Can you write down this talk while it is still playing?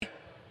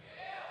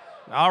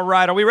All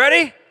right, are we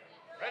ready?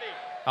 Ready.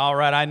 All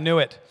right, I knew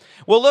it.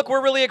 Well, look,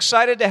 we're really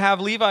excited to have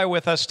Levi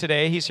with us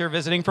today. He's here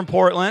visiting from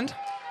Portland.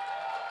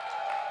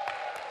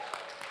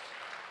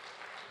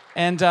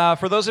 And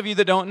for those of you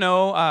that don't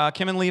know,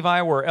 Kim and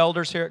Levi were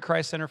elders here at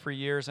Christ Center for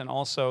years and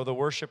also the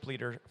worship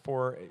leader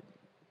for,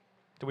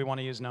 do we want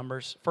to use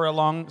numbers? For a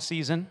long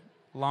season,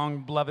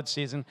 long beloved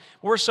season.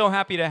 We're so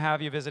happy to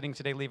have you visiting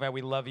today, Levi.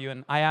 We love you.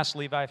 And I asked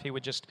Levi if he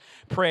would just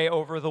pray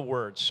over the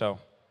word, so.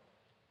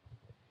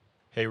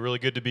 Hey, really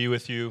good to be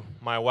with you.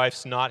 My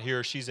wife's not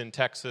here. She's in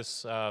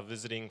Texas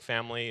visiting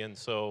family, and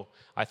so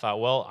I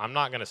thought, well, I'm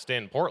not going to stay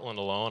in Portland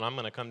alone. I'm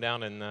going to come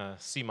down and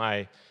see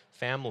my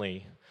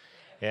family.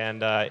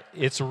 And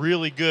it's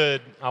really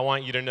good, I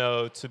want you to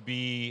know, to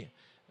be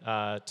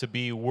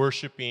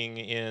worshiping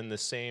in the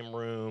same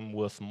room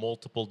with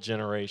multiple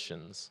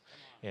generations.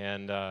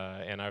 And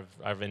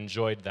I've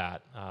enjoyed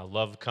that.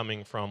 Love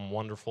coming from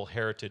wonderful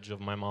heritage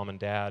of my mom and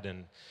dad,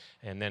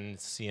 and then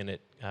seeing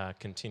it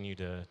continue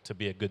to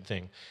be a good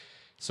thing.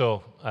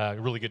 So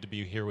really good to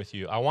be here with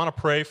you. I want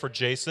to pray for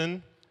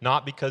Jason,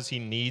 not because he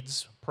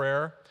needs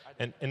prayer.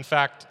 And in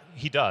fact,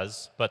 he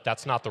does, but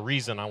that's not the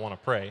reason I want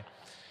to pray.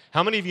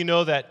 How many of you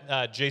know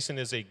that Jason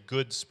is a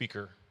good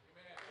speaker?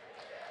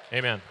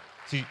 Amen.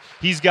 See,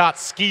 he's got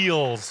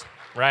skills,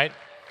 right?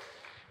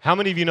 How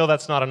many of you know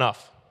that's not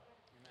enough?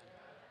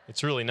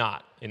 It's really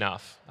not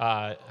enough.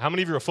 How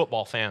many of you are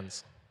football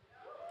fans?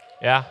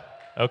 Yeah?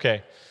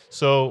 Okay.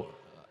 So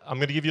I'm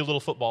going to give you a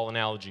little football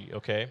analogy,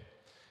 okay?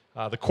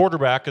 The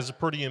quarterback is a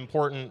pretty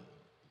important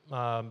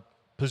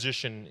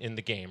position in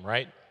the game,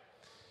 right?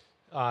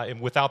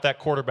 And without that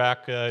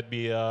quarterback, it'd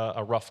be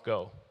a rough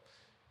go.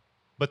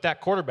 But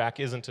that quarterback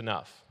isn't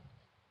enough.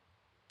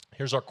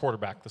 Here's our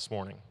quarterback this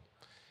morning.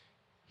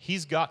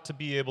 He's got to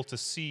be able to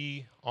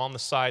see on the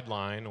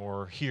sideline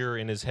or hear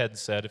in his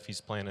headset if he's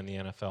playing in the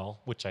NFL,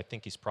 which I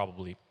think he's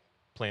probably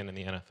playing in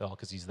the NFL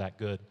because he's that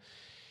good.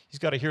 He's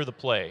got to hear the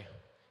play.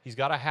 He's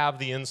got to have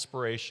the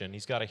inspiration.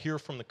 He's got to hear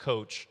from the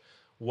coach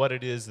what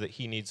it is that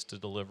he needs to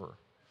deliver.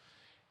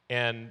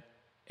 And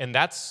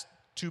that's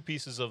two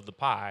pieces of the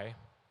pie.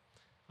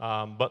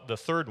 But the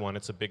third one,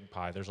 it's a big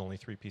pie. There's only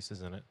 3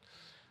 pieces in it.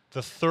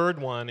 The third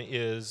one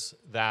is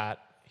that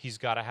he's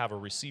got to have a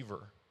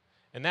receiver.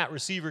 And that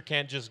receiver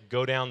can't just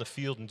go down the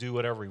field and do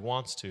whatever he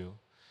wants to.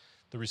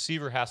 The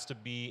receiver has to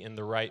be in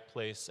the right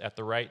place at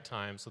the right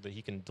time so that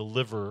he can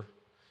deliver,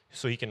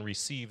 so he can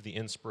receive the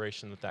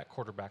inspiration that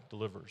quarterback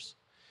delivers.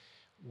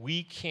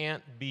 We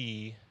can't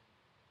be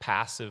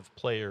passive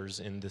players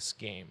in this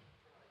game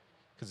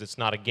because it's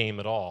not a game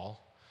at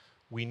all.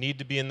 We need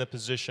to be in the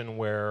position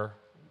where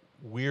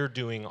we're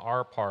doing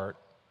our part,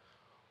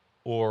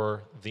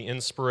 or the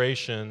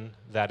inspiration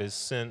that is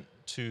sent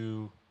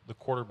to the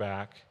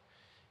quarterback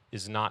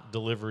is not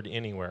delivered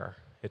anywhere.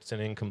 It's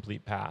an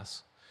incomplete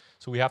pass.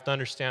 So we have to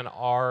understand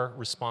our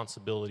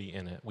responsibility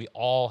in it. We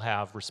all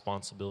have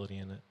responsibility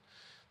in it.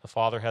 The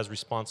Father has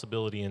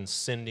responsibility in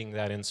sending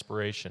that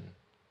inspiration.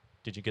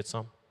 Did you get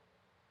some?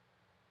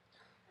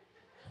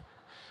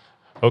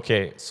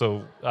 Okay,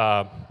 so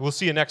we'll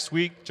see you next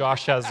week.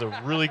 Josh has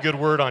a really good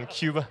word on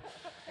Cuba.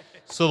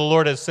 So the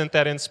Lord has sent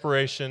that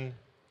inspiration,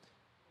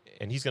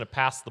 and he's going to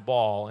pass the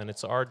ball, and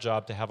it's our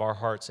job to have our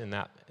hearts in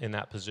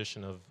that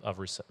position of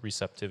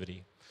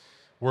receptivity.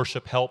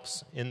 Worship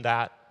helps in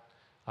that,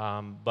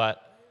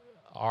 but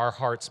our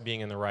hearts being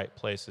in the right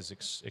place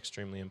is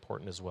extremely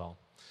important as well.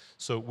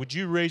 So would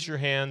you raise your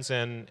hands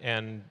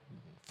and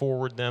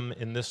forward them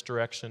in this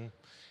direction,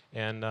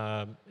 and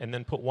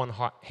then put one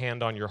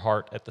hand on your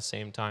heart at the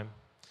same time?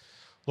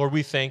 Lord,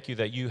 we thank you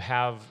that you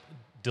have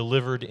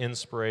delivered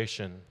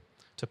inspiration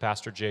to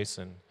Pastor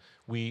Jason.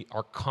 We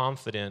are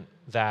confident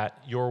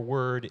that your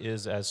word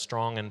is as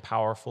strong and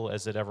powerful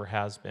as it ever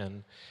has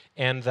been,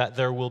 and that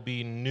there will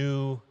be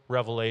new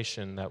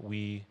revelation that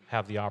we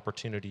have the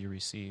opportunity to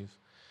receive.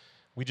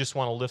 We just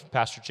want to lift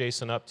Pastor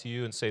Jason up to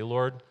you and say,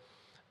 Lord,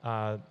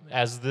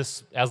 as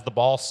the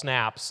ball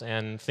snaps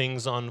and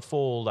things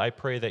unfold, I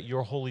pray that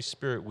your Holy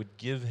Spirit would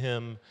give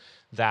him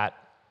that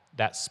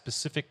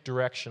specific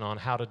direction on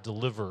how to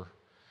deliver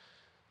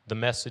the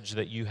message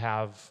that you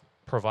have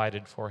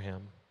provided for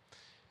him.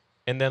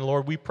 And then,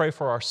 Lord, we pray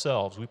for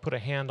ourselves. We put a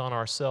hand on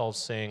ourselves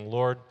saying,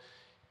 Lord,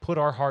 put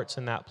our hearts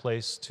in that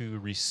place to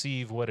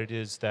receive what it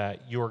is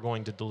that you are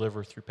going to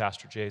deliver through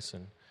Pastor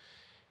Jason.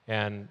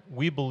 And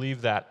we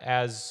believe that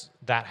as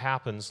that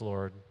happens,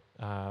 Lord,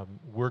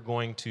 we're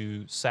going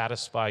to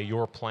satisfy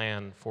your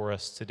plan for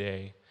us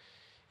today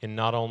in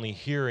not only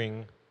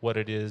hearing what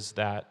it is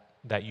that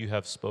you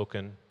have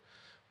spoken,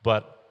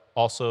 but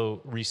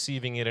also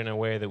receiving it in a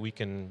way that we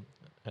can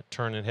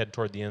turn and head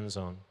toward the end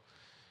zone.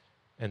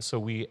 And so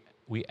we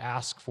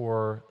ask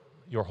for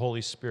your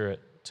Holy Spirit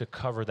to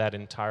cover that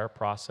entire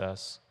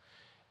process.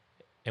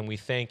 And we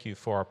thank you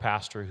for our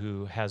pastor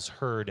who has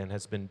heard and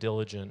has been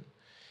diligent.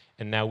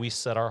 And now we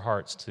set our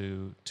hearts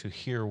to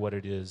hear what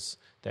it is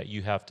that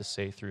you have to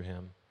say through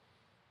him.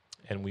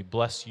 And we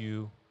bless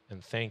you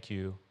and thank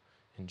you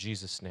in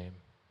Jesus' name.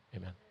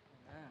 Amen.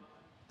 Amen.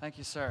 Thank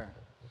you, sir.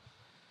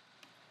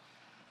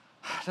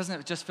 Doesn't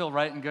it just feel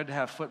right and good to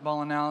have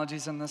football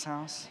analogies in this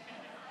house?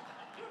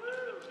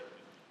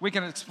 We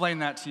can explain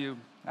that to you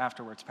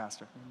afterwards,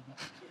 Pastor.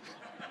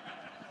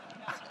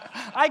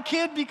 I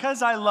kid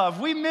because I love.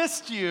 We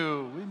missed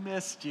you. We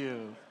missed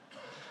you.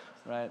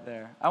 Right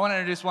there. I want to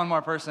introduce one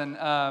more person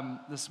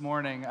this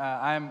morning.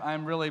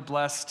 I'm really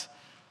blessed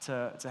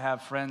to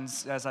have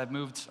friends as I've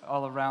moved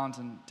all around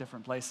in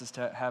different places,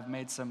 to have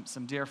made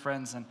some dear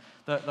friends. And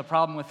the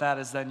problem with that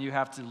is then you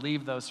have to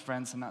leave those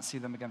friends and not see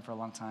them again for a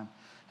long time.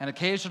 And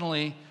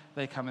occasionally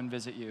they come and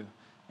visit you.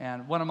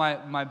 And one of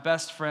my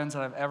best friends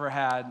that I've ever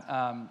had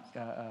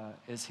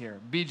is here,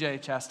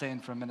 BJ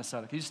Chastain from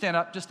Minnesota. Can you stand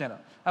up? Just stand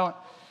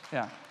up.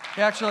 Yeah.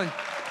 He actually...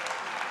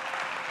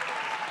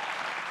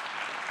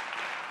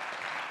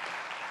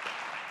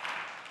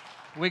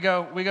 We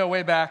go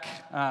way back,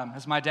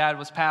 as my dad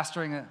was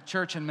pastoring a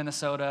church in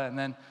Minnesota, and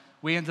then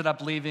we ended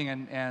up leaving,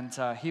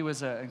 and he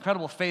was an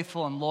incredible,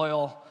 faithful, and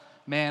loyal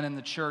man in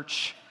the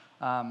church,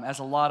 as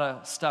a lot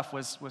of stuff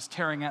was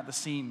tearing at the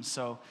seams.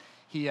 So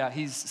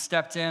he's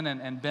stepped in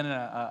and been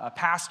a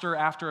pastor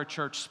after a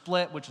church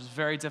split, which was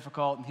very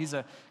difficult, and he's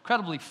an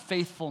incredibly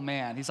faithful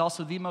man. He's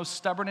also the most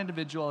stubborn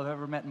individual I've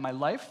ever met in my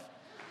life.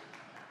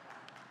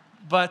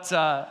 But...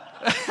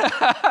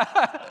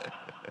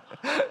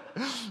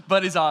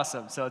 But he's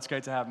awesome, so it's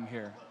great to have him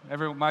here.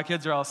 My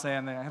kids are all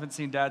saying that I haven't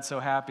seen Dad so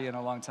happy in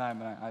a long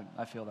time, and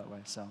I feel that way.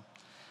 So,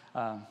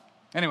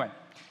 anyway,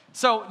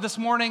 so this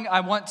morning I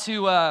want to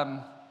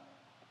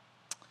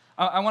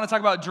talk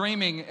about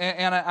dreaming,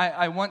 and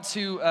I want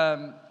to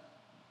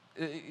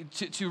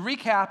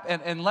recap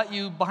and let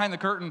you behind the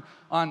curtain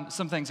on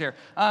some things here.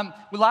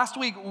 Last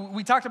week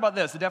we talked about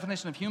this: the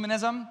definition of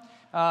humanism.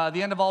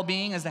 The end of all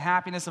being is the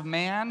happiness of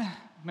man.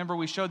 Remember,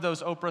 we showed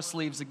those Oprah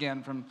sleeves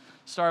again from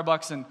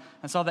Starbucks and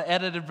saw the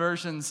edited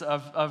versions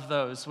of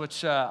those,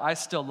 which I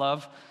still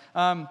love.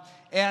 I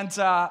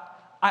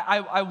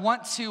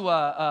want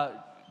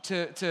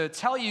to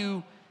tell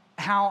you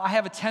how I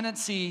have a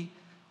tendency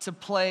to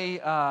play,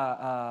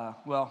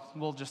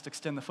 we'll just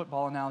extend the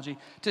football analogy,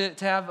 to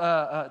have,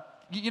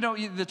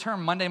 the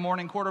term Monday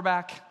morning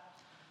quarterback.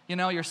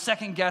 You're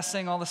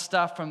second-guessing all the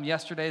stuff from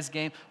yesterday's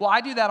game. Well,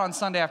 I do that on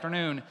Sunday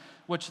afternoon,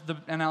 which the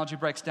analogy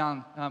breaks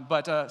down.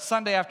 But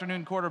Sunday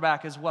afternoon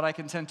quarterback is what I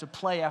can tend to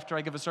play after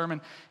I give a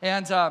sermon.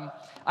 And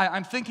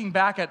I'm thinking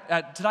back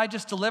at did I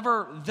just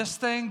deliver this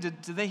thing?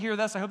 Did they hear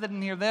this? I hope they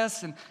didn't hear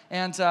this.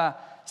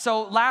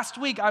 So last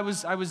week I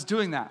was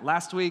doing that.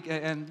 Last week,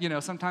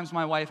 and sometimes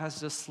my wife has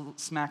to just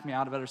smack me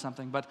out of it or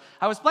something. But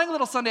I was playing a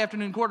little Sunday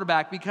afternoon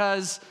quarterback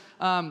because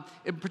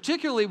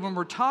particularly when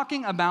we're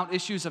talking about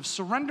issues of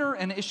surrender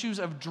and issues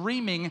of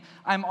dreaming,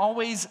 I'm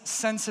always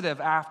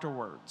sensitive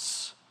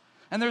afterwards.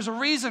 And there's a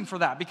reason for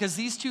that, because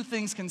these two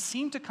things can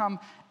seem to come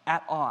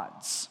at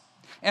odds.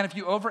 And if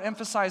you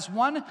overemphasize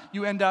one,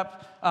 you end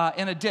up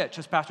in a ditch,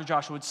 as Pastor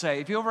Joshua would say.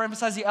 If you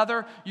overemphasize the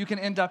other, you can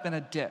end up in a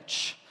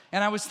ditch.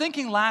 And I was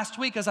thinking last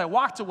week as I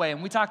walked away,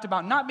 and we talked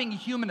about not being a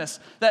humanist,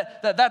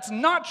 that's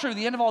not true.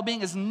 The end of all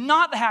being is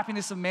not the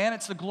happiness of man,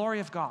 it's the glory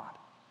of God.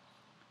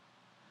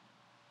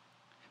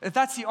 If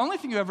that's the only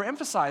thing you ever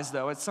emphasize,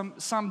 though, as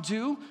some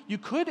do, you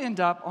could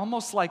end up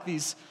almost like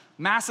these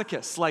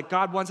masochists, like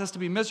God wants us to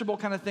be miserable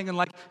kind of thing, and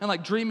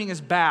like dreaming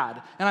is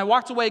bad. And I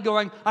walked away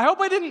going, I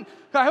hope I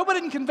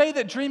didn't convey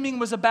that dreaming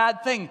was a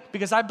bad thing,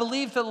 because I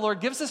believe that the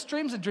Lord gives us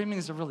dreams, and dreaming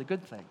is a really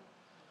good thing.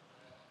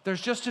 There's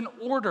just an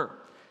order.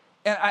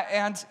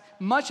 And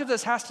much of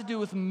this has to do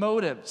with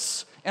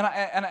motives. And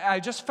I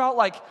just felt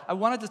like I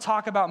wanted to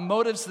talk about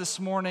motives this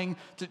morning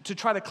to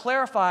try to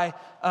clarify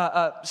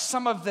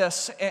some of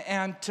this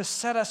and to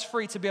set us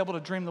free to be able to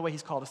dream the way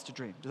He's called us to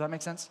dream. Does that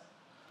make sense?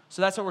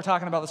 So that's what we're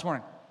talking about this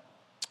morning.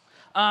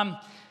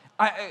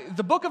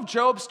 The book of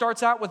Job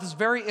starts out with this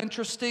very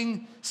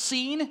interesting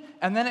scene,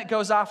 and then it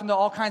goes off into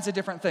all kinds of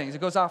different things.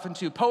 It goes off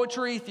into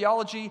poetry,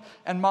 theology,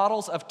 and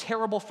models of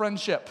terrible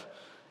friendship.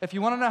 If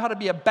you want to know how to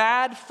be a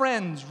bad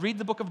friend, read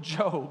the book of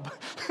Job.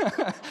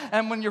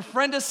 And when your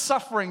friend is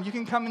suffering, you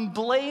can come and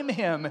blame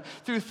him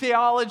through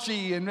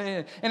theology.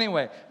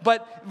 Anyway,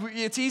 but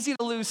it's easy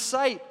to lose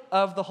sight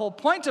of the whole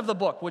point of the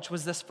book, which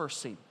was this first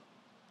scene.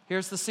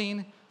 Here's the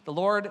scene. The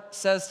Lord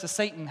says to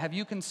Satan, "Have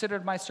you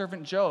considered my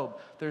servant Job?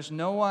 There's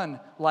no one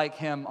like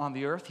him on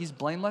the earth. He's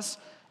blameless,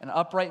 an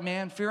upright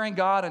man, fearing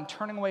God and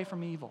turning away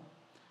from evil."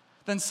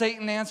 Then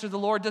Satan answered the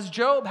Lord, Does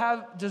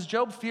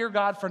Job fear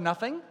God for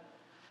nothing?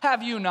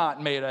 Have you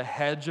not made a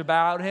hedge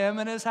about him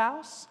and his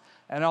house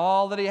and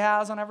all that he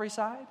has on every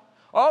side?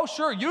 Oh,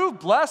 sure, you've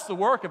blessed the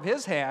work of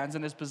his hands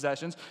and his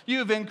possessions.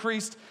 You've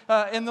increased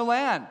in the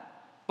land.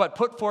 But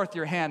put forth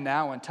your hand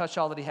now and touch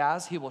all that he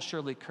has. He will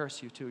surely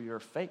curse you to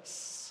your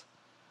face.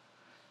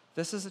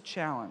 This is a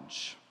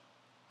challenge.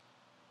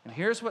 And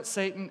here's what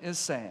Satan is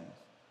saying.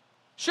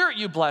 Sure,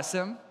 you bless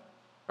him.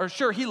 Or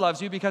sure, he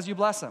loves you because you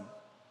bless him.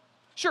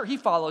 Sure, he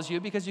follows you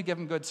because you give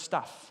him good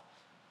stuff.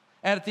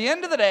 And at the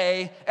end of the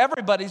day,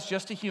 everybody's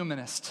just a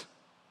humanist.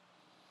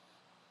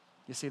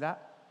 You see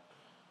that?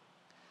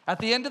 At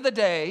the end of the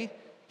day,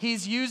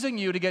 he's using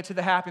you to get to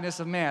the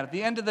happiness of man. At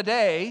the end of the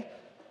day,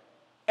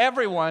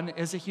 everyone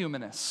is a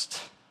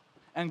humanist.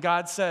 And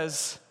God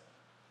says,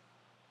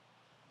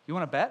 you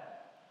want to bet?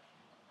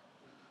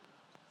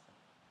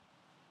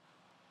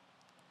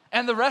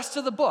 And the rest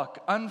of the book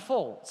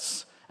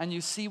unfolds, and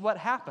you see what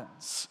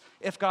happens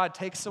if God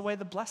takes away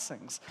the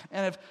blessings.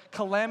 And if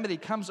calamity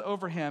comes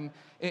over him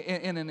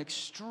in an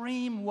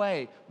extreme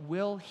way,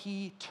 will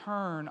he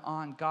turn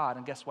on God?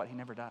 And guess what? He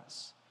never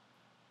does.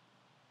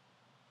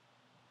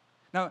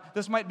 Now,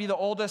 this might be the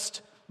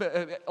oldest,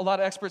 a lot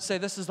of experts say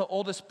this is the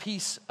oldest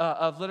piece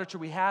of literature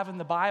we have in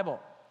the Bible.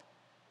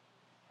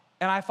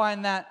 And I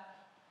find that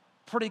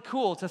pretty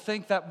cool to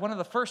think that one of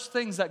the first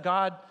things that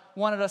God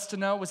wanted us to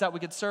know was that we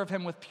could serve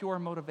him with pure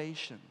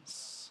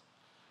motivations.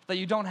 That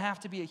you don't have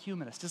to be a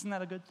humanist. Isn't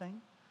that a good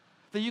thing?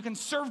 That you can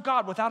serve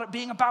God without it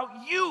being about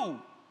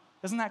you.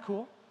 Isn't that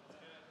cool?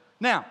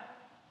 Now,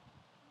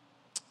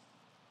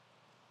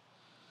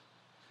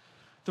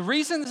 the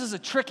reason this is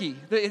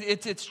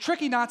it's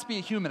tricky not to be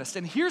a humanist,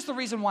 and here's the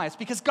reason why. It's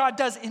because God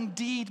does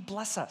indeed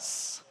bless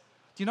us.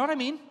 Do you know what I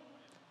mean?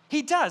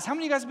 He does. How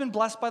many of you guys have been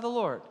blessed by the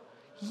Lord?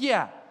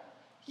 Yeah,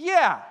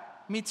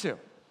 me too.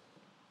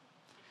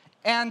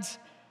 And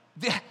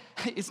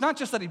it's not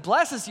just that he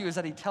blesses you, it's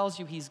that he tells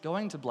you he's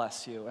going to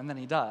bless you, and then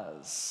he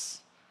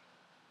does.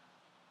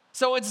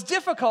 So it's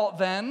difficult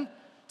then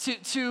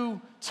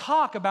to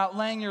talk about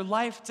laying your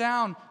life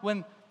down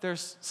when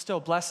there's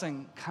still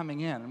blessing coming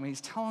in, and when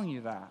he's telling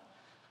you that.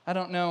 I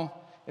don't know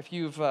if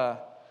you've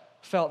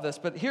felt this,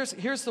 but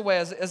here's the way,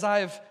 as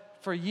I've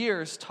for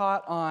years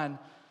taught on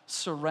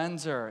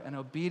surrender and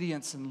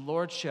obedience and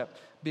lordship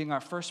being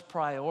our first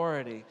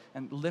priority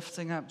and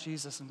lifting up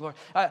Jesus and glory.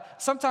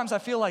 Sometimes I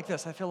feel like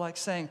this. I feel like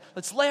saying,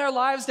 let's lay our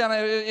lives down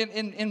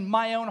in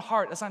my own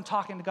heart as I'm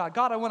talking to God.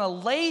 God, I want to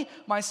lay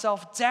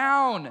myself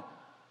down.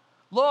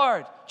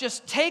 Lord,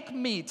 just take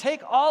me,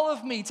 take all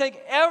of me,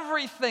 take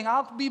everything.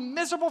 I'll be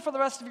miserable for the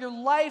rest of your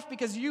life for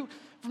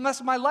the rest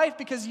of my life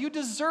because you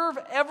deserve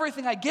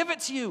everything. I give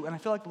it to you. And I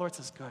feel like the Lord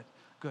says,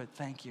 good,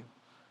 thank you.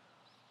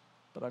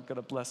 But I'm going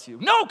to bless you.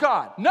 No,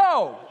 God,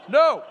 no.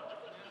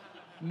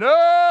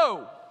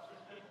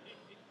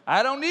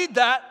 I don't need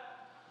that.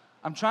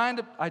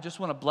 I just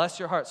want to bless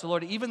your heart. So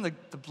Lord, even the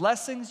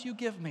blessings you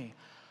give me,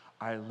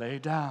 I lay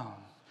down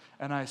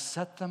and I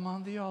set them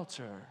on the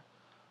altar,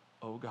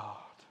 oh God.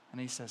 And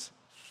he says,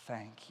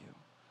 thank you.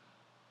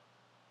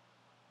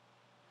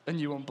 And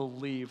you won't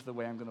believe the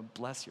way I'm going to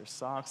bless your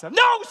socks. No,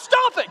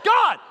 stop it,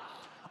 God.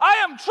 I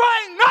am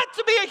trying not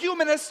to be a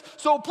humanist,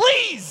 so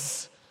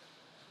please.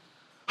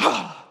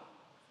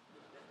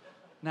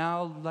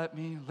 Now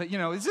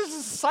this is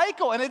a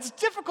cycle, and it's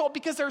difficult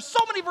because there are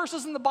so many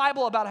verses in the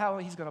Bible about how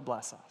he's going to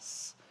bless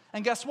us.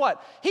 And guess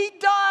what? He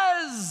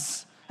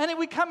does. And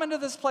we come into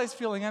this place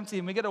feeling empty,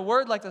 and we get a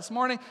word like this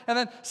morning, and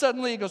then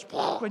suddenly it goes,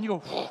 and you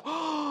go,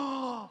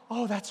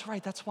 oh, that's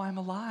right, that's why I'm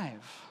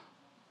alive.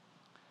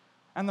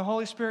 And the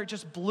Holy Spirit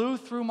just blew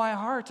through my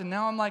heart, and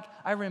now I'm like,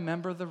 I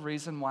remember the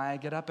reason why I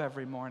get up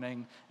every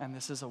morning, and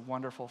this is a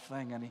wonderful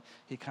thing, and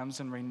he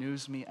comes and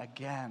renews me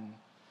again.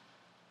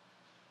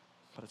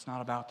 But it's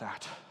not about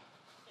that,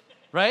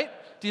 right?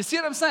 Do you see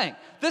what I'm saying?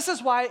 This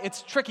is why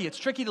it's tricky. It's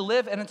tricky to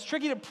live, and it's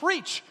tricky to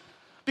preach,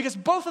 because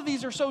both of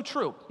these are so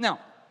true. Now,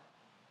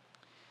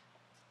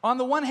 on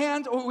the one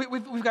hand,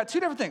 we've got two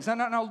different things.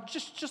 No,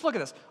 just look at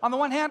this. On the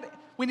one hand,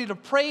 we need to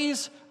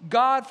praise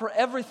God for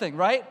everything,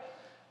 right?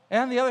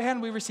 And on the other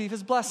hand, we receive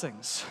his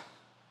blessings.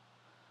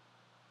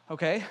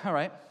 Okay, all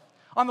right.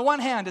 On the one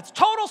hand, it's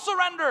total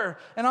surrender,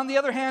 and on the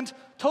other hand,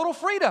 total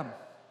freedom.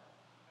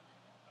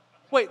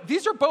 Wait,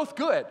 these are both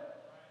good.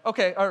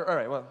 Okay, all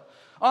right, well,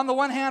 on the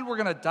one hand, we're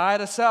going to die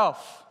to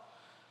self.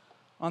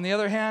 On the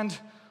other hand,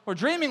 we're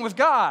dreaming with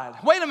God.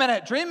 Wait a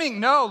minute, dreaming?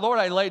 No, Lord,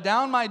 I lay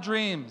down my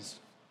dreams.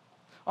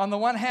 On the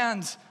one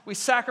hand, we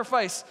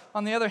sacrifice.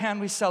 On the other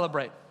hand, we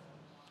celebrate.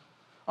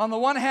 On the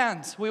one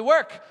hand, we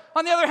work.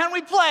 On the other hand,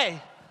 we play.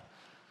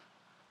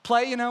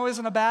 Play,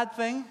 isn't a bad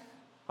thing.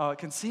 Oh, it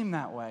can seem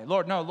that way.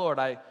 Lord,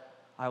 I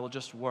will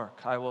just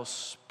work. I will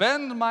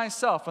spend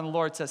myself. And the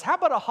Lord says, how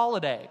about a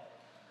holiday?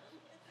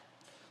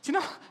 Do you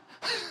know,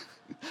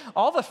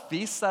 all the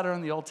feasts that are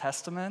in the Old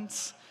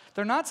Testament,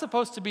 they're not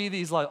supposed to be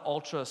these like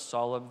ultra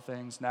solemn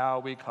things. Now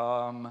we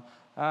come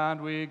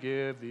and we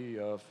give thee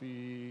a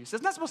feast.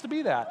 It's not supposed to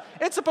be that.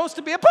 It's supposed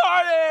to be a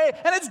party,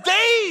 and it's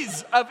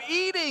days of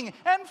eating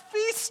and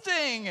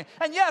feasting.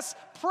 And yes,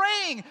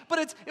 praying, but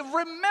it's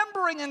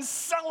remembering and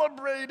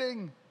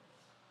celebrating.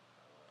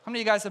 How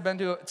many of you guys have been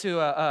to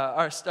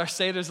our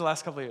Seder's the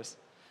last couple of years?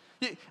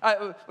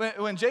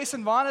 When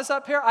Jason Vaughn is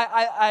up here,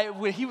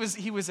 he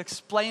was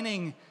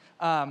explaining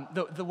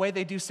the way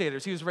they do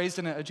Seders. He was raised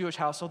in a Jewish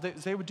household.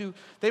 They would do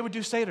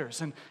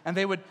Seders, and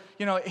they would,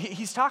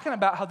 he's talking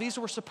about how these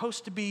were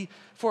supposed to be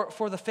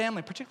for the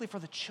family, particularly for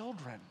the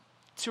children,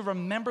 to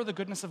remember the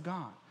goodness of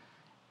God.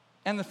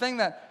 And the thing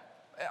that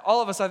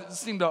all of us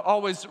seem to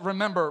always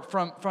remember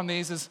from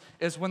these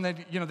is when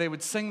they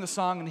would sing the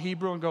song in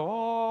Hebrew and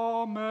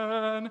go,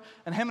 Amen.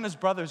 And him and his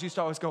brothers used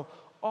to always go,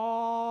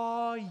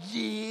 oh,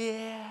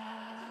 yeah.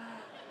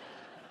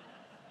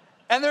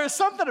 And there's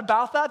something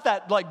about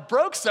that like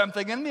broke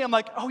something in me. I'm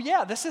like, oh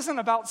yeah, this isn't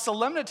about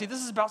solemnity.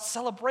 This is about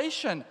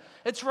celebration.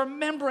 It's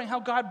remembering how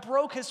God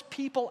broke his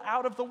people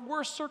out of the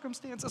worst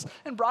circumstances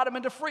and brought them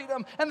into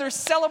freedom. And there's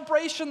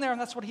celebration there, and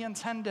that's what he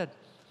intended.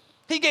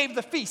 He gave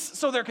the feast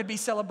so there could be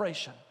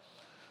celebration.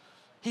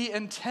 He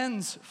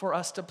intends for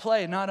us to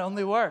play, not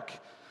only work.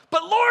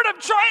 But Lord, I'm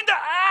trying to,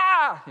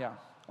 Yeah,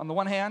 on the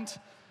one hand,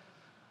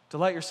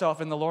 delight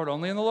yourself in the Lord,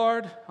 only in the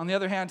Lord. On the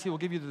other hand, he will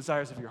give you the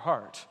desires of your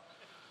heart.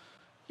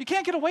 You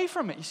can't get away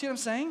from it. You see what I'm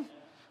saying?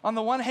 On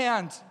the one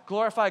hand,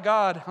 glorify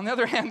God. On the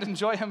other hand,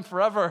 enjoy him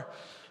forever.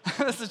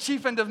 That's the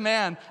chief end of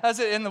man. As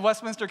in the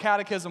Westminster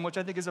Catechism, which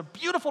I think is a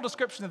beautiful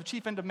description of the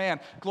chief end of man.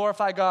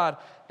 Glorify God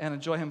and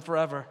enjoy him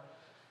forever.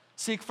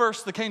 Seek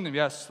first the kingdom.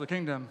 Yes, the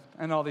kingdom.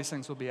 And all these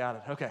things will be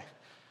added. Okay.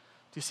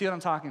 Do you see what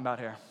I'm talking about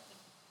here?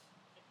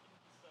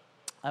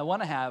 I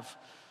want to have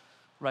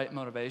right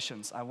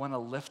motivations. I want to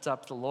lift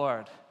up the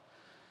Lord.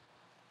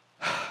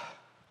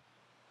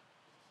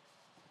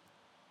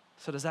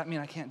 So does that mean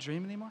I can't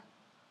dream anymore?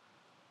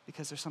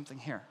 Because there's something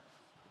here.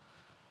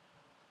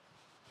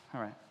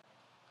 All right.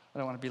 I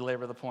don't want to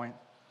belabor the point.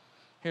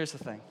 Here's the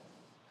thing.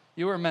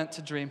 You were meant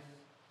to dream.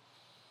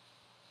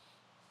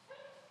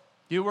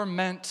 You were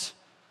meant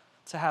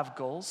to have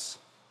goals.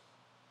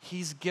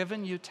 He's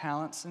given you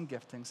talents and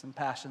giftings and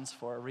passions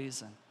for a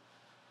reason.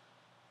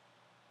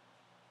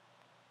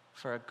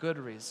 For a good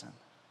reason.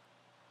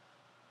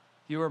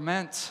 You were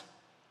meant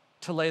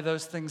to lay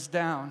those things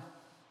down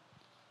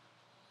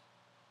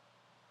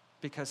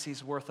because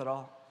he's worth it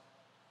all.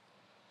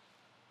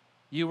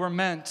 You were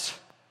meant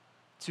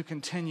to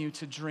continue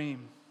to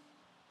dream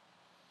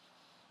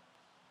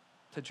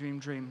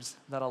dreams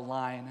that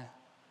align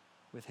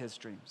with his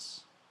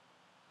dreams.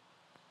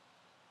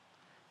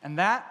 And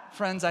that,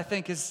 friends, I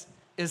think is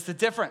the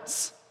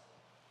difference.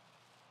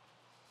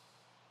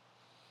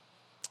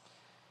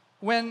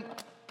 When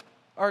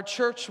our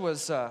church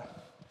was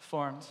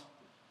formed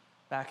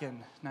back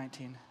in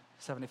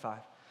 1975,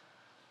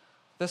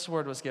 this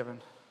word was given.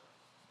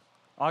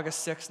 August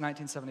 6,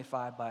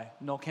 1975 by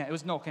Noel Campbell. It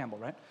was Noel Campbell,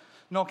 right?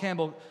 Noel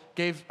Campbell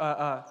gave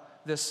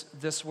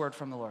this word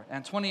from the Lord.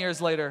 And 20 years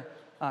later,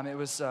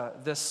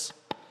 this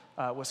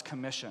was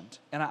commissioned.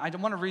 And I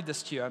want to read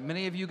this to you.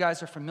 Many of you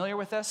guys are familiar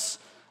with this,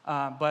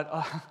 but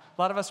a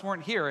lot of us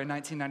weren't here in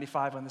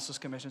 1995 when this was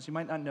commissioned, so you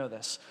might not know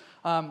this.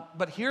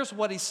 But here's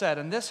what he said,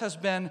 and this has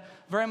been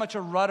very much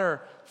a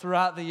rudder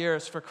throughout the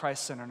years for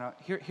Christ Center. Now,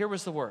 here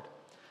was the word.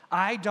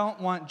 I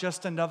don't want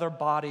just another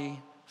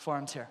body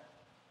formed here.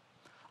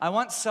 I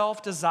want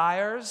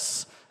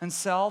self-desires and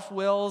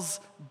self-wills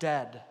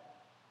dead.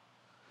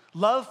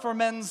 Love for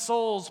men's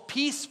souls,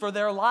 peace for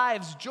their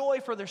lives, joy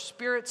for their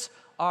spirits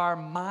are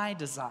my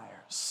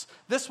desires.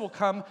 This will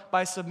come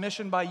by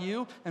submission by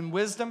you and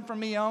wisdom from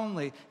me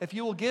only. If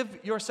you will give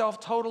yourself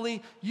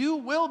totally, you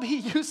will be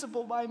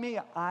usable by me.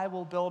 I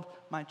will build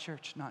my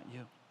church, not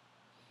you.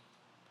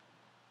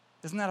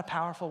 Isn't that a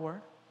powerful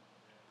word?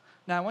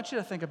 Now, I want you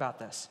to think about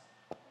this.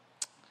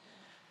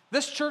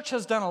 This church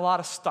has done a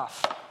lot of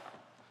stuff.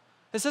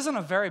 This isn't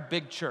a very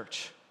big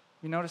church.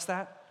 You notice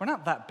that? We're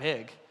not that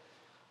big.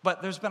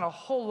 But there's been a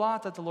whole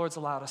lot that the Lord's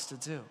allowed us to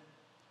do.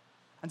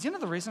 And do you know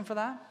the reason for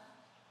that?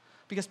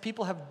 Because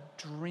people have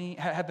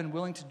been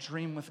willing to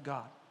dream with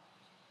God.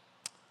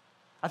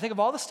 I think of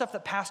all the stuff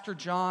that Pastor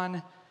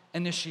John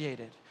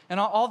initiated. And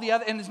all the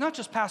other, and it's not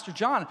just Pastor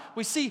John.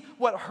 We see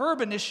what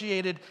Herb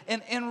initiated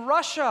in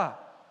Russia.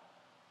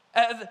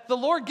 The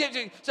Lord gives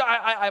you, so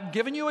I'm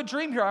giving you a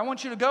dream here. I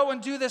want you to go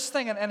and do this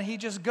thing. And he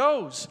just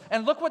goes.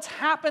 And look what's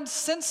happened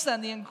since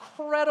then. The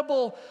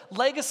incredible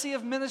legacy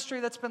of ministry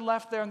that's been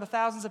left there and the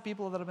thousands of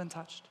people that have been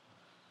touched.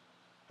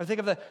 I think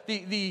of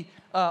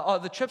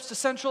the trips to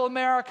Central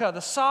America,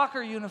 the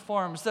soccer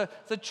uniforms,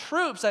 the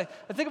troops. I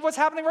think of what's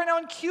happening right now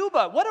in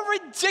Cuba. What a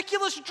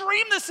ridiculous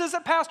dream this is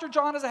that Pastor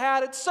John has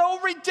had. It's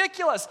so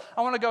ridiculous.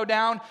 I want to go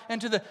down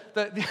into the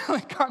only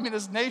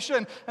communist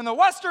nation in the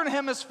Western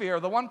Hemisphere,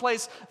 the one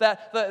place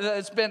that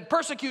it's been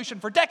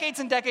persecution for decades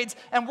and decades,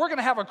 and we're going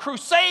to have a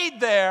crusade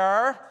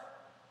there.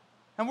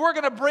 And we're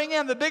going to bring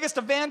in the biggest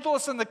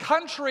evangelists in the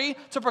country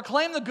to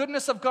proclaim the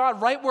goodness of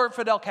God right where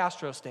Fidel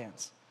Castro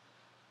stands.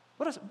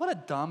 What a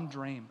dumb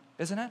dream,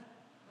 isn't it?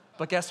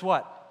 But guess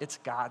what? It's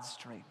God's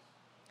dream.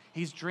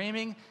 He's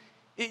dreaming.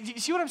 You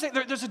see what I'm saying?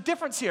 There's a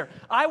difference here.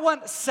 I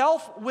want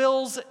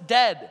self-wills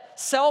dead.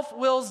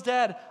 Self-wills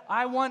dead.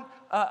 I want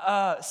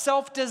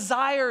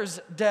self-desires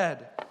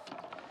dead.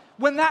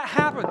 When that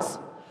happens,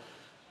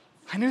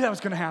 I knew that was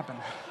going to happen.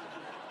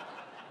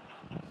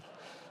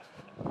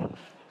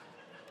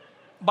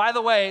 By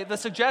the way, the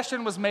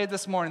suggestion was made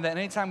this morning that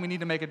anytime we need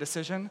to make a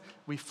decision,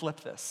 we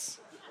flip this.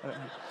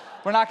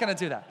 We're not going to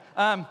do that.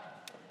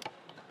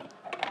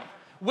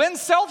 When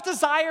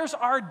self-desires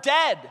are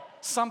dead,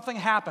 something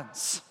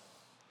happens.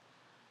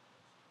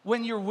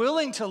 When you're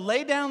willing to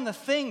lay down the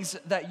things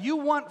that you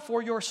want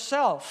for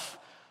yourself,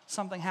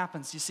 something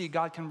happens. You see,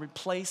 God can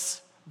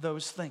replace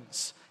those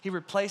things. He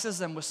replaces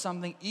them with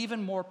something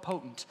even more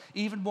potent,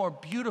 even more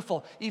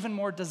beautiful, even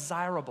more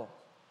desirable.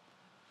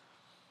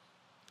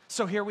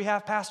 So here we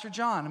have Pastor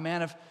John, a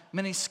man of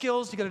many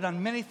skills. He could have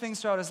done many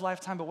things throughout his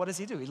lifetime, but what does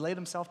he do? He laid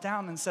himself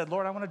down and said,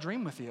 Lord, I want to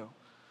dream with you.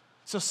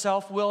 So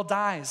self-will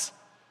dies.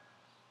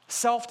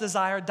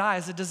 Self-desire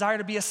dies. The desire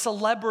to be a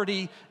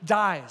celebrity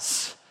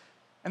dies.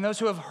 And those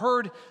who have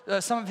heard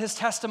some of his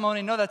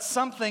testimony know that's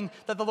something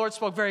that the Lord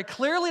spoke very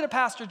clearly to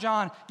Pastor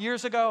John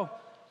years ago,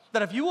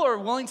 that if you are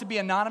willing to be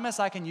anonymous,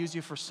 I can use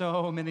you for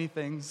so many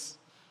things.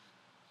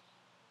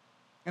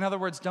 In other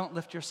words, don't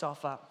lift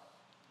yourself up.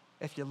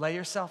 If you lay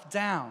yourself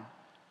down,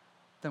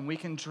 then we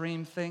can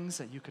dream things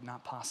that you could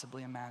not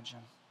possibly imagine.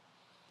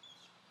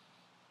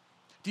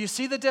 Do you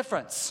see the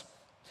difference?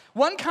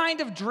 One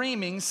kind of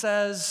dreaming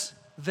says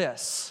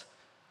this: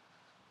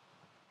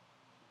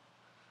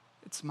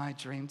 it's my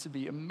dream to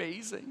be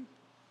amazing.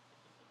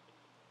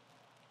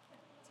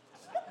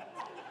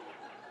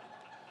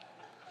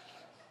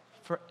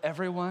 For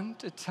everyone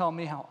to tell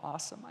me how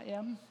awesome I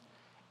am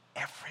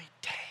every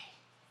day.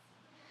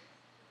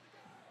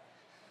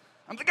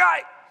 I'm the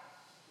guy.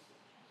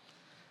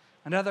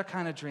 Another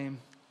kind of dream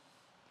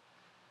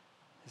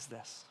is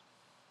this: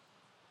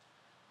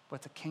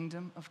 what the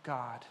kingdom of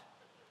God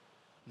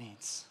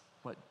needs,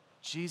 what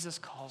Jesus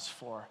calls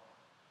for,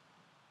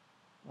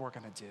 we're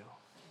going to do.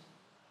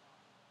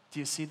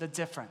 Do you see the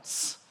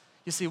difference?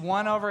 You see,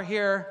 one over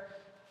here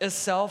is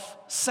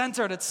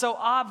self-centered. It's so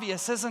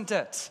obvious, isn't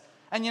it?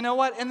 And you know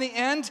what? In the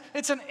end,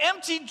 it's an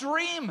empty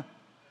dream.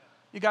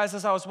 You guys,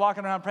 as I was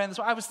walking around praying this,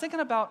 I was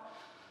thinking about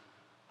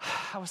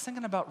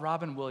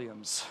Robin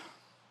Williams,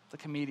 the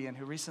comedian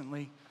who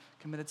recently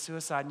committed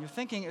suicide. And you're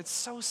thinking, it's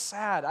so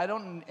sad. I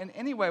don't in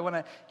any way want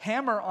to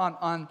hammer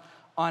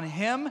on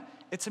him.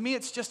 To me,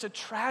 it's just a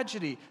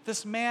tragedy.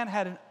 This man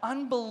had an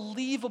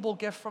unbelievable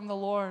gift from the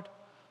Lord.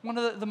 One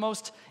of the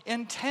most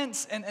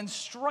intense and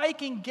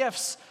striking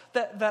gifts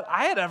that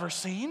I had ever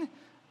seen.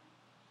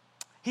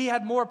 He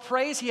had more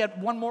praise. He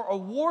had won more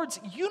awards.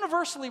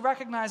 Universally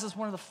recognized as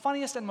one of the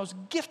funniest and most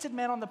gifted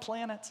men on the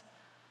planet.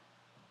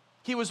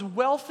 He was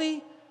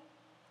wealthy.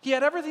 He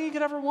had everything he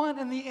could ever want.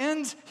 In the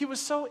end, he was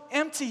so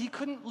empty, he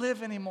couldn't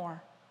live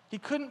anymore. He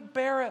couldn't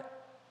bear it.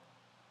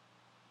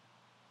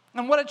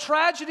 And what a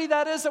tragedy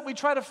that is, that we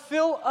try to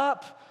fill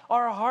up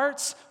our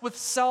hearts with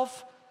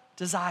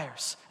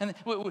self-desires and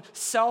with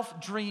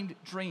self-dreamed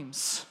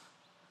dreams.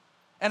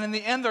 And in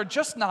the end, they're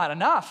just not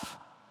enough.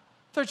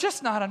 They're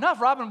just not enough.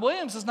 Robin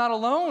Williams is not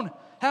alone.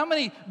 How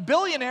many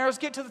billionaires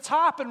get to the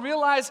top and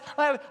realize,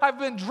 I've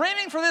been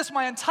dreaming for this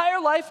my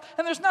entire life,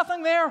 and there's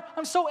nothing there.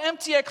 I'm so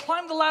empty. I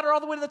climbed the ladder all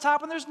the way to the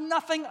top, and there's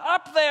nothing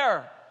up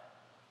there.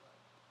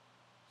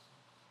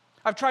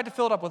 I've tried to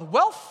fill it up with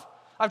wealth.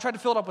 I've tried to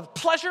fill it up with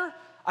pleasure.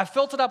 I've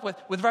filled it up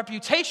with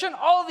reputation,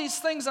 all these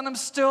things, and I'm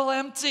still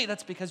empty.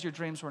 That's because your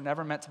dreams were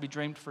never meant to be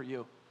dreamed for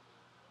you.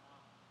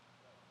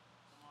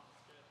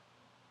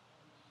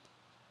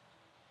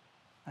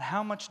 And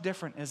how much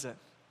different is it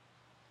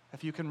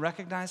if you can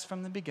recognize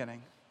from the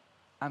beginning,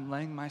 I'm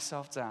laying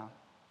myself down.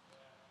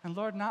 And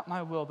Lord, not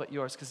my will, but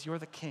yours, because you're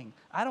the king.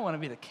 I don't want to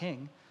be the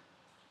king,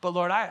 but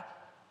Lord,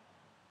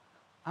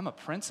 I'm a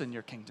prince in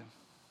your kingdom.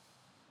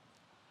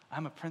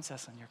 I'm a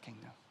princess in your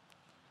kingdom.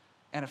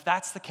 And if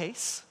that's the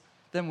case,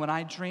 then when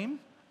I dream,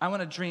 I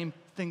want to dream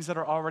things that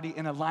are already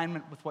in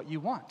alignment with what you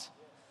want.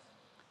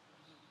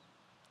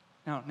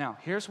 Now,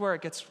 here's where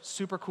it gets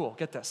super cool.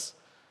 Get this,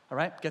 all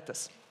right? Get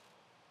this.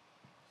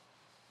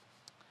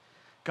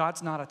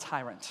 God's not a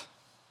tyrant.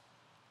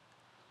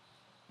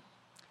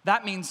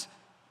 That means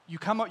you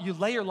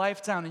lay your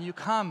life down and you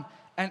come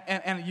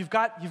and you've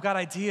got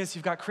ideas,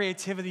 you've got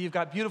creativity, you've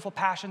got beautiful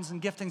passions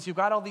and giftings, you've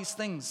got all these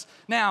things.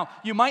 Now,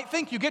 you might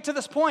think you get to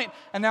this point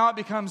and now it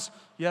becomes,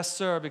 yes,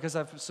 sir, because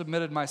I've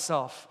submitted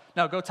myself.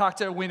 Now, go talk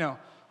to Awino.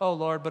 Oh,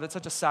 Lord, but it's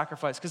such a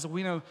sacrifice because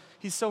Awino,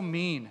 he's so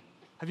mean.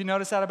 Have you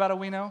noticed that about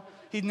Awino?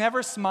 He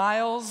never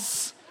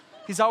smiles.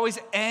 He's always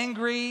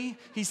angry.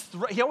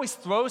 He always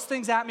throws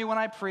things at me when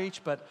I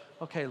preach, but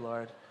okay,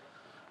 Lord.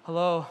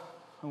 Hello,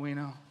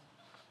 Awino.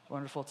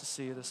 Wonderful to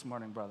see you this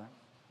morning, brother.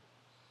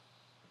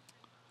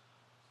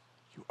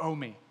 You owe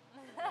me.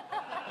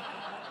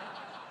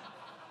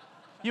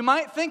 You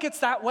might think it's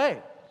that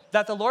way,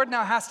 that the Lord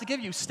now has to give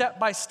you step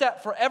by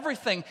step for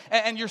everything,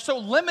 and you're so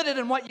limited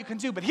in what you can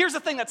do. But here's the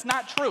thing that's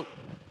not true.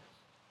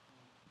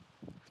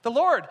 The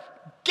Lord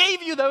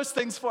gave you those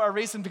things for a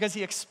reason because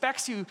he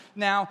expects you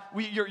now,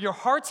 your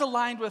heart's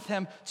aligned with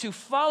him, to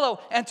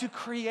follow and to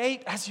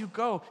create as you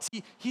go.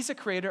 See, he's a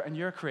creator and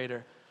you're a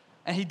creator.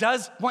 And he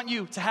does want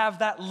you to have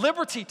that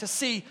liberty to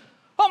see,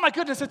 oh my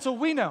goodness, it's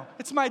Awino.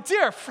 It's my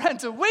dear friend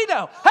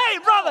Awino. Hey,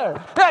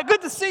 brother. Yeah,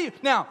 good to see you.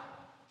 Now,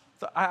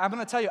 I'm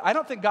going to tell you, I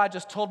don't think God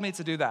just told me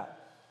to do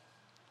that.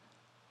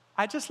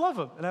 I just love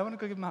him and I want to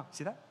go give him a hug.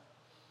 See that?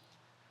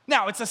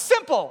 Now, it's a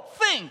simple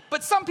thing,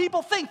 but some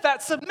people think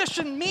that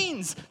submission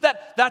means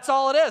that's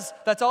all it is.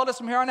 That's all it is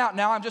from here on out.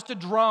 Now I'm just a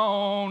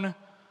drone.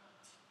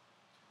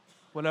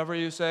 Whatever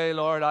you say,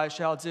 Lord, I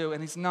shall do.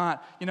 And he's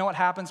not. You know what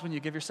happens when you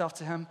give yourself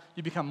to him?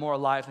 You become more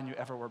alive than you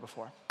ever were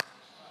before.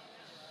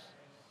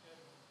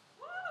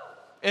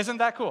 Isn't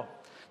that cool?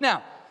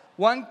 Now,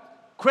 one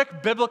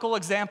quick biblical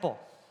example.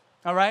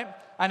 All right?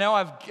 I know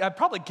I've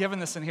probably given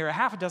this in here a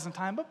half a dozen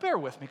times, but bear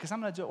with me because I'm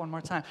going to do it one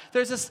more time.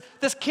 There's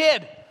this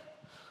kid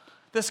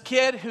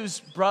whose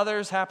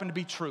brothers happen to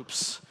be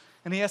troops,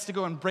 and he has to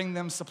go and bring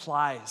them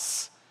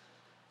supplies.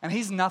 And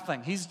he's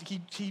nothing.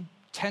 He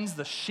tends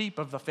the sheep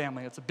of the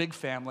family. It's a big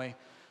family.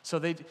 So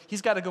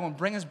he's got to go and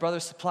bring his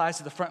brother's supplies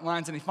to the front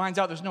lines, and he finds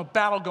out there's no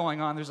battle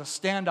going on. There's a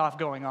standoff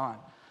going on.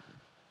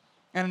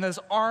 And this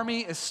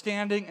army is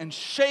standing and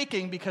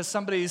shaking because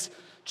somebody's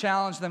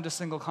challenged them to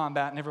single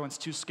combat, and everyone's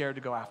too scared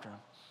to go after him.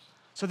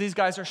 So these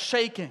guys are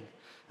shaking.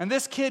 And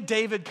this kid,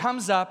 David,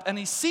 comes up, and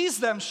he sees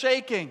them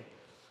shaking.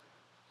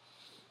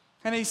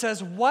 And he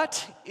says,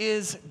 "What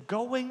is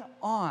going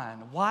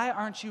on? Why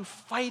aren't you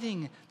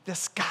fighting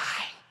this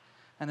guy?"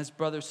 And his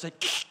brothers say,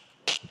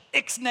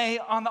 "Ixnay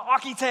on the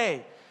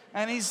Akite."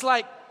 And he's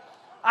like,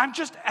 "I'm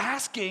just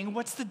asking,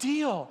 what's the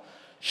deal?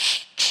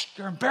 Shh, shh,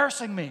 you're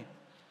embarrassing me."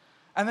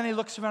 And then he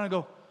looks around and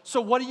goes,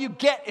 "So what do you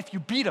get if you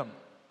beat him?"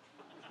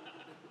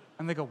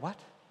 And they go, "What?"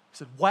 He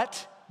said,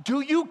 "What do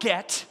you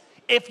get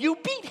if you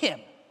beat him?"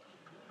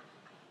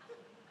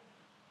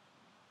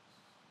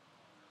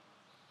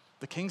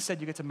 The king said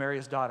you get to marry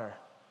his daughter.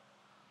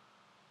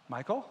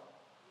 Michael?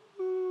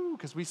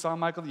 Because we saw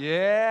Michael.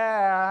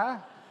 Yeah.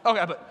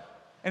 Okay,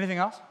 but anything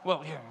else?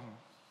 Well, yeah.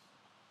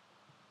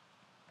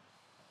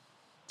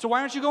 "So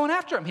why aren't you going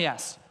after him?" he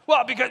asks.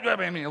 "Well, because,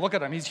 I mean, look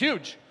at him. He's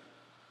huge."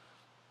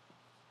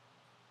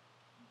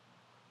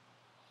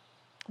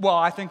 "Well,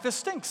 I think this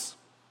stinks.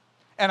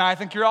 And I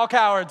think you're all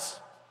cowards.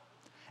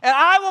 And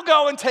I will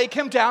go and take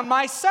him down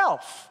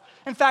myself.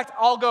 In fact,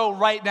 I'll go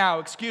right now.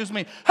 Excuse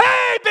me."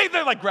 "Hey, big,"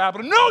 they're like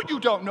grabbing him. "No, you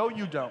don't. No,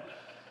 you don't."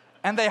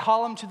 And they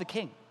haul him to the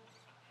king.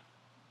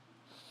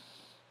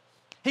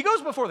 He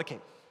goes before the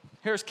king.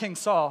 Here's King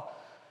Saul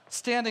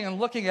standing and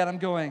looking at him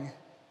going,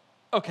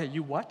 "Okay,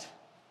 you what?"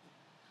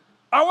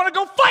 "I want to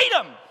go fight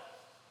him."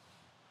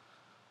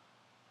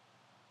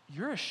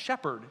 "You're a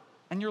shepherd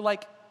and you're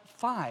like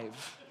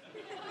 5.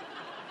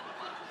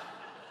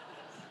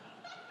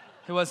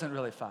 He wasn't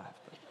really 5.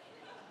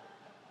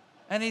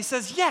 And he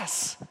says,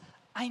 "Yes,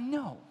 I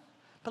know,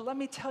 but let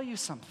me tell you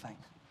something.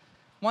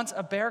 Once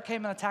a bear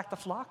came and attacked the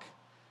flock,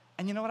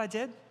 and you know what I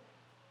did?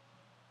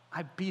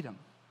 I beat him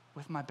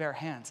with my bare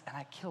hands, and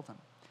I killed him.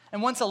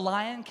 And once a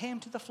lion came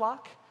to the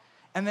flock,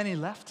 and then he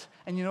left,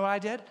 and you know what I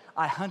did?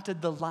 I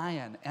hunted the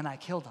lion, and I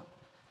killed him."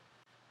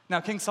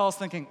 Now, King Saul's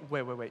thinking,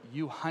 wait,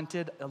 you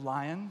hunted a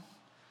lion?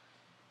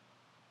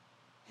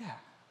 Yeah.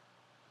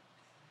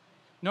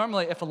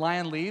 Normally, if a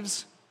lion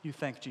leaves, you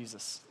thank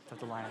Jesus that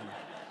the lion left.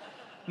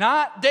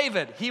 Not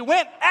David. He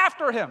went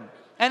after him.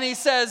 And he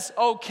says,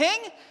 "Oh, king,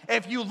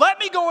 if you let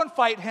me go and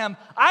fight him,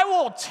 I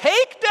will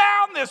take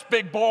down this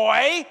big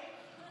boy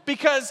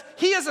because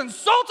he is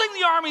insulting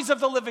the armies of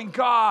the living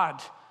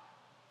God."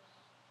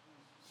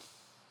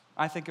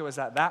 I think it was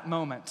at that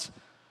moment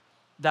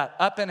that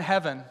up in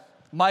heaven,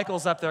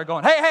 Michael's up there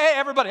going, hey,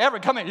 everybody,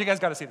 come here. You guys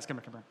got to see this. Come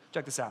here.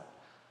 Check this out.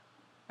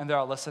 And they're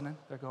all listening.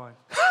 They're going,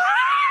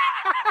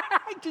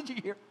 "Did you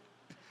hear?"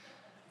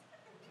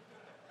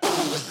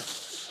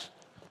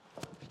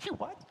 "You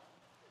what?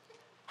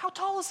 How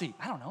tall is he?"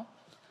 "I don't know.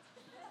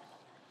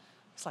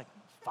 It's like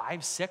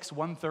 5'6",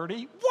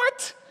 130.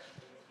 "What?"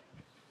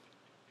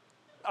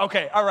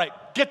 "Okay, all right,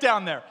 get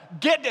down there.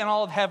 Get down."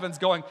 All of heaven's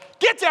going,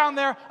 "Get down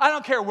there. I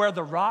don't care where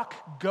the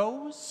rock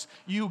goes.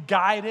 You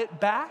guide it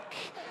back.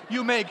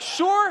 You make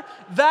sure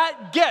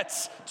that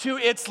gets to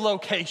its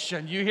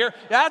location." You hear?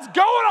 That's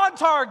going on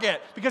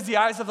target. "Because the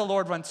eyes of the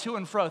Lord run to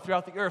and fro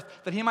throughout the earth,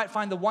 that he might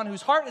find the one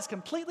whose heart is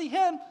completely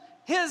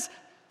his,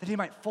 that he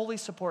might fully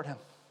support him."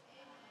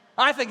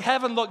 I think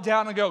heaven looked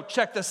down and go,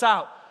 "Check this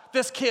out.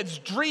 This kid's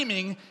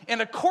dreaming in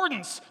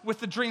accordance with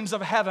the dreams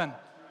of heaven.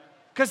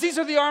 Because these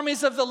are the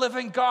armies of the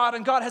living God,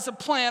 and God has a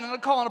plan and a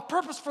call and a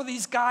purpose for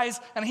these guys,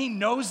 and he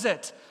knows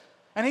it.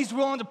 And he's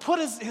willing to put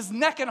his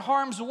neck in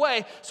harm's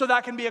way so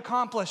that can be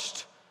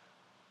accomplished."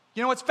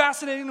 You know what's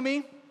fascinating to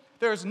me?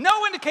 There's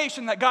no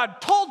indication that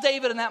God told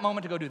David in that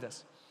moment to go do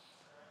this.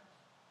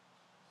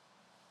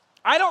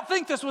 I don't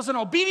think this was an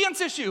obedience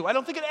issue. I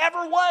don't think it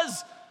ever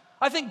was.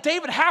 I think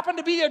David happened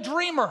to be a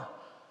dreamer.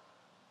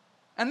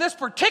 And this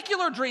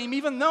particular dream,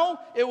 even though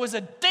it was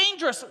a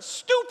dangerous,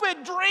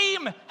 stupid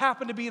dream,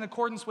 happened to be in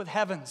accordance with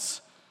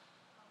heavens.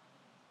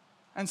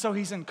 And so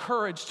he's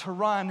encouraged to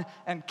run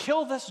and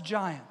kill this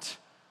giant.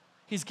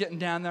 He's getting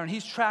down there and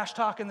he's trash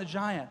talking the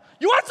giant.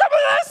 "You want some of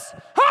this?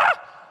 Huh?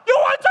 You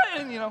want some?"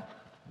 And,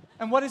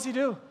 and what does he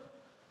do?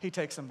 He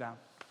takes him down.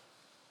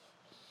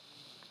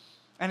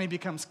 And he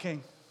becomes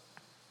king.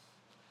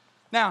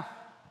 Now,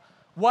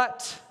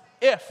 what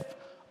if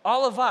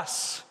all of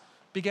us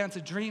began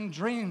to dream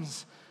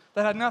dreams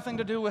that had nothing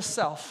to do with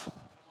self?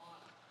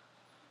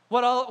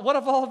 What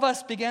if all of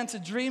us began to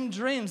dream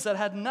dreams that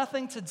had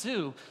nothing to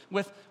do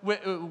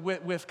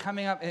with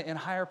coming up in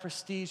higher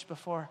prestige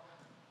before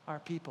our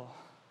people?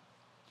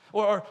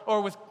 Or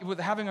with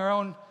having our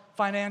own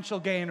financial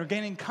gain or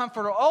gaining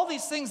comfort or all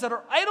these things that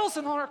are idols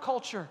in our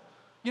culture.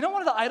 You know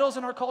one of the idols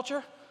in our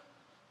culture?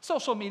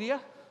 Social media.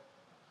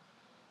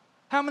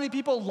 How many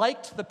people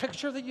liked the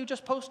picture that you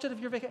just posted of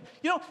your vacation?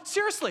 You know,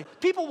 seriously,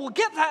 people will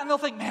get that and they'll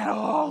think, man,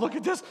 oh, look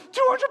at this.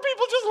 200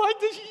 people just like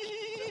this.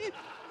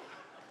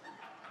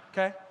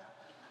 Okay?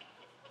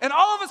 And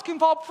all of us can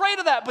fall prey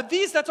to that, but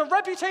that's a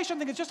reputation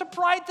thing. It's just a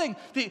pride thing.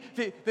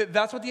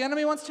 That's what the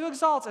enemy wants to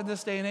exalt in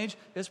this day and age,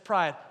 is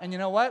pride. And you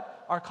know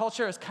what? Our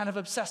culture is kind of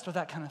obsessed with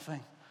that kind of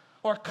thing.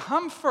 Or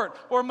comfort,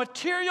 or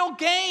material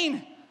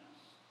gain.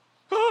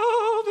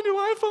 Oh, the new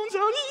iPhone's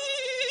out.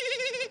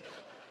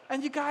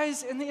 And you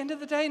guys, in the end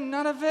of the day,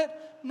 none of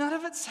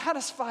it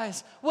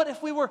satisfies. What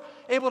if we were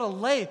able to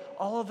lay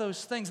all of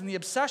those things and the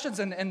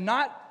obsessions and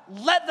not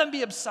let them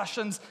be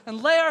obsessions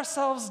and lay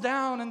ourselves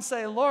down and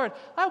say, Lord,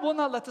 I will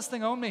not let this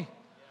thing own me.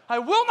 I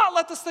will not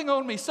let this thing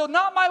own me. So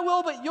not my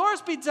will, but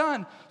yours be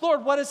done.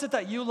 Lord, what is it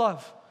that you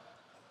love?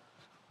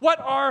 What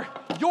are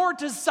your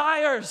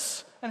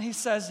desires? And he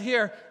says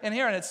here, and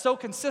it's so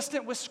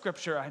consistent with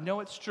Scripture. I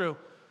know it's true.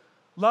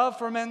 Love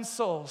for men's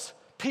souls,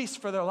 peace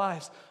for their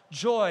lives,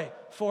 joy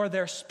for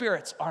their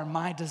spirits are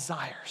my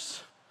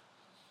desires.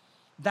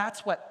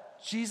 That's what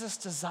Jesus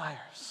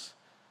desires.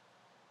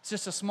 It's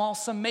just a small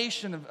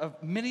summation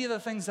of many of the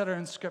things that are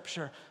in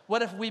Scripture.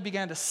 What if we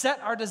began to set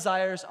our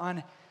desires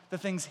on the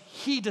things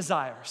he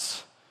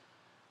desires?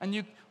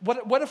 And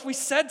what if we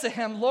said to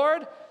him,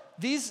 Lord,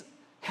 these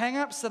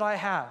hang-ups that I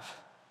have,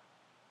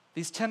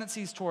 these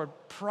tendencies toward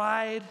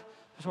pride,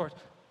 toward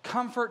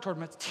comfort, toward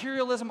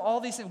materialism, all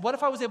these things, what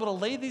if I was able to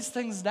lay these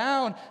things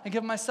down and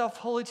give myself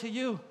wholly to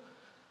you?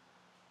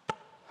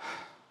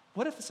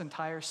 What if this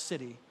entire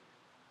city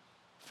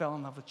fell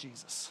in love with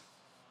Jesus?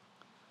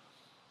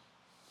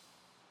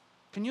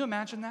 Can you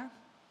imagine that?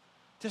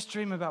 Just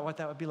dream about what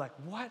that would be like.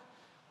 What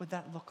would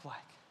that look like?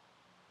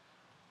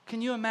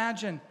 Can you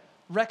imagine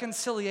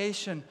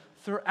reconciliation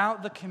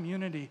throughout the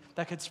community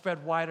that could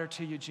spread wider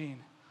to Eugene?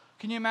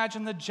 Can you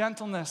imagine the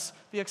gentleness,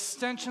 the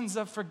extensions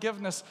of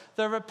forgiveness,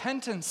 the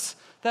repentance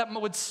that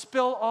would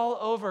spill all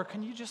over?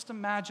 Can you just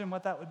imagine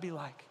what that would be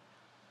like?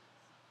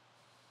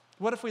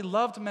 What if we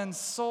loved men's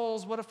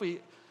souls? What if we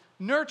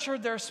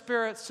nurtured their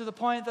spirits to the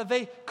point that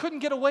they couldn't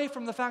get away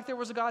from the fact there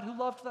was a God who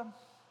loved them?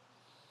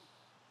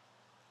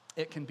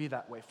 It can be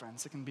that way,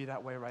 friends. It can be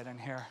that way right in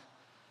here.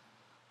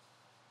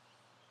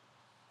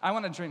 I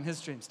want to dream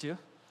his dreams. Do you?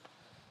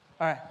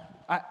 All right.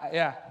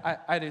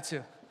 I do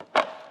too.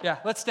 Yeah,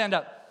 let's stand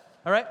up.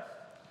 All right?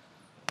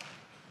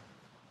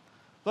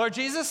 Lord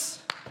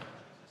Jesus,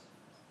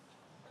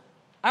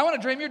 I want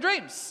to dream your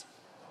dreams.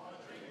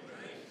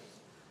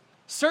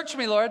 Search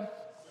me, Lord.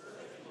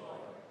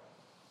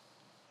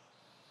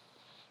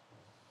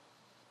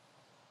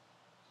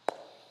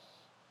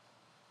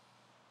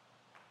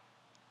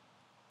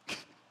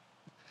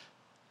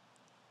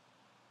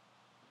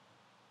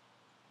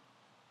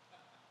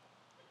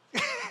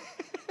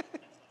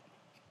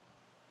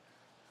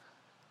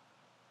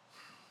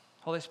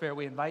 Holy Spirit,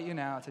 we invite you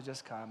now to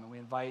just come, and we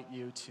invite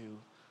you to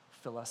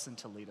fill us and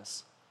to lead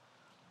us.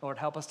 Lord,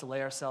 help us to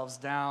lay ourselves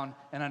down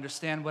and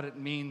understand what it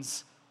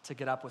means to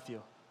get up with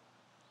you.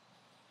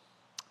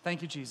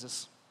 Thank you,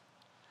 Jesus.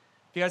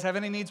 If you guys have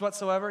any needs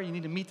whatsoever, you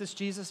need to meet this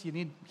Jesus, you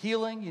need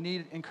healing, you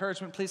need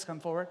encouragement, please come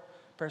forward.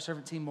 Prayer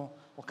servant team will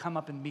come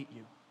up and meet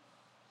you.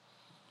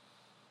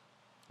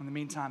 In the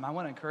meantime, I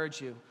want to encourage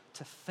you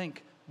to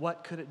think,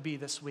 what could it be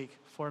this week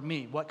for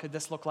me? What could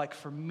this look like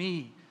for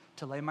me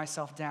to lay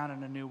myself down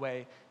in a new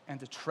way and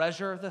to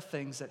treasure the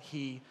things that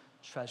he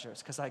treasures?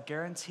 Because I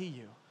guarantee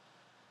you,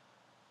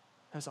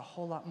 there's a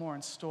whole lot more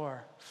in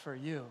store for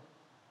you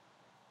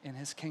in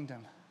his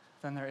kingdom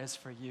than there is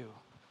for you,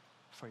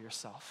 for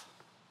yourself.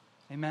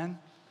 Amen?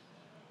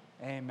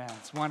 Amen.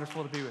 It's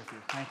wonderful to be with you.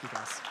 Thank you,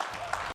 guys.